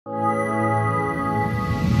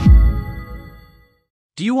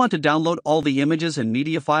Do you want to download all the images and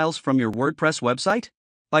media files from your WordPress website?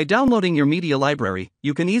 By downloading your media library,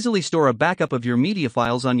 you can easily store a backup of your media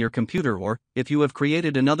files on your computer or, if you have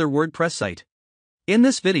created another WordPress site. In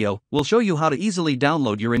this video, we'll show you how to easily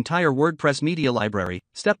download your entire WordPress media library,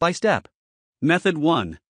 step by step. Method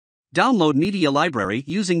 1. Download media library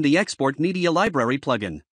using the Export Media Library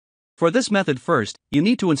plugin. For this method first, you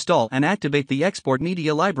need to install and activate the Export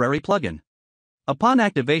Media Library plugin. Upon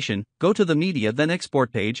activation, go to the Media then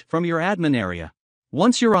Export page from your admin area.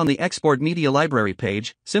 Once you're on the Export Media Library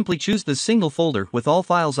page, simply choose the Single Folder with All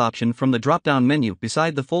Files option from the drop-down menu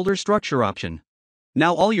beside the Folder Structure option.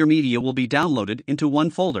 Now all your media will be downloaded into one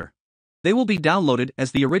folder. They will be downloaded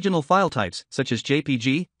as the original file types such as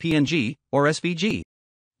JPG, PNG, or SVG.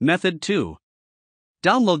 Method 2.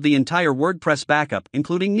 Download the entire WordPress backup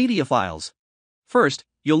including media files. First,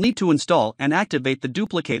 you'll need to install and activate the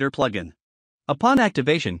Duplicator plugin. Upon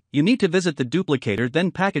activation, you need to visit the Duplicator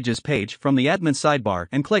then Packages page from the admin sidebar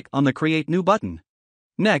and click on the Create New button.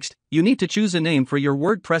 Next, you need to choose a name for your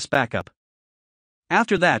WordPress backup.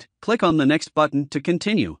 After that, click on the Next button to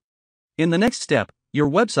continue. In the next step, your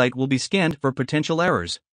website will be scanned for potential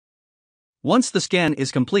errors. Once the scan is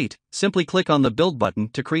complete, simply click on the Build button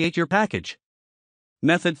to create your package.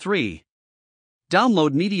 Method 3.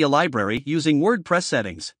 Download media library using WordPress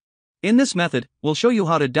settings. In this method, we'll show you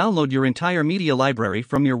how to download your entire media library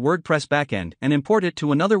from your WordPress backend and import it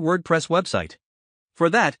to another WordPress website. For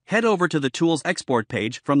that, head over to the Tools Export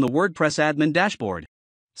page from the WordPress admin dashboard.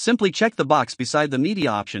 Simply check the box beside the Media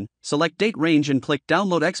option, select Date Range and click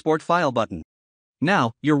Download Export File button.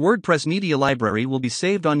 Now, your WordPress media library will be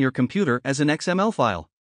saved on your computer as an XML file.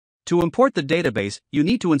 To import the database, you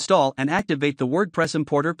need to install and activate the WordPress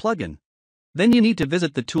Importer plugin. Then you need to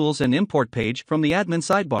visit the Tools and Import page from the admin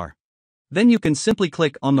sidebar. Then you can simply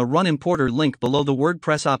click on the Run Importer link below the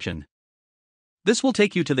WordPress option. This will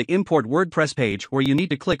take you to the Import WordPress page where you need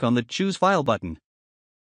to click on the Choose File button.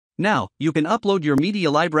 Now, you can upload your media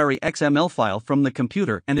library XML file from the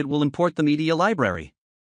computer and it will import the media library.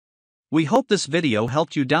 We hope this video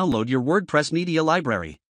helped you download your WordPress media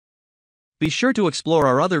library. Be sure to explore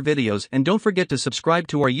our other videos and don't forget to subscribe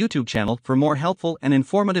to our YouTube channel for more helpful and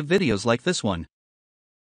informative videos like this one.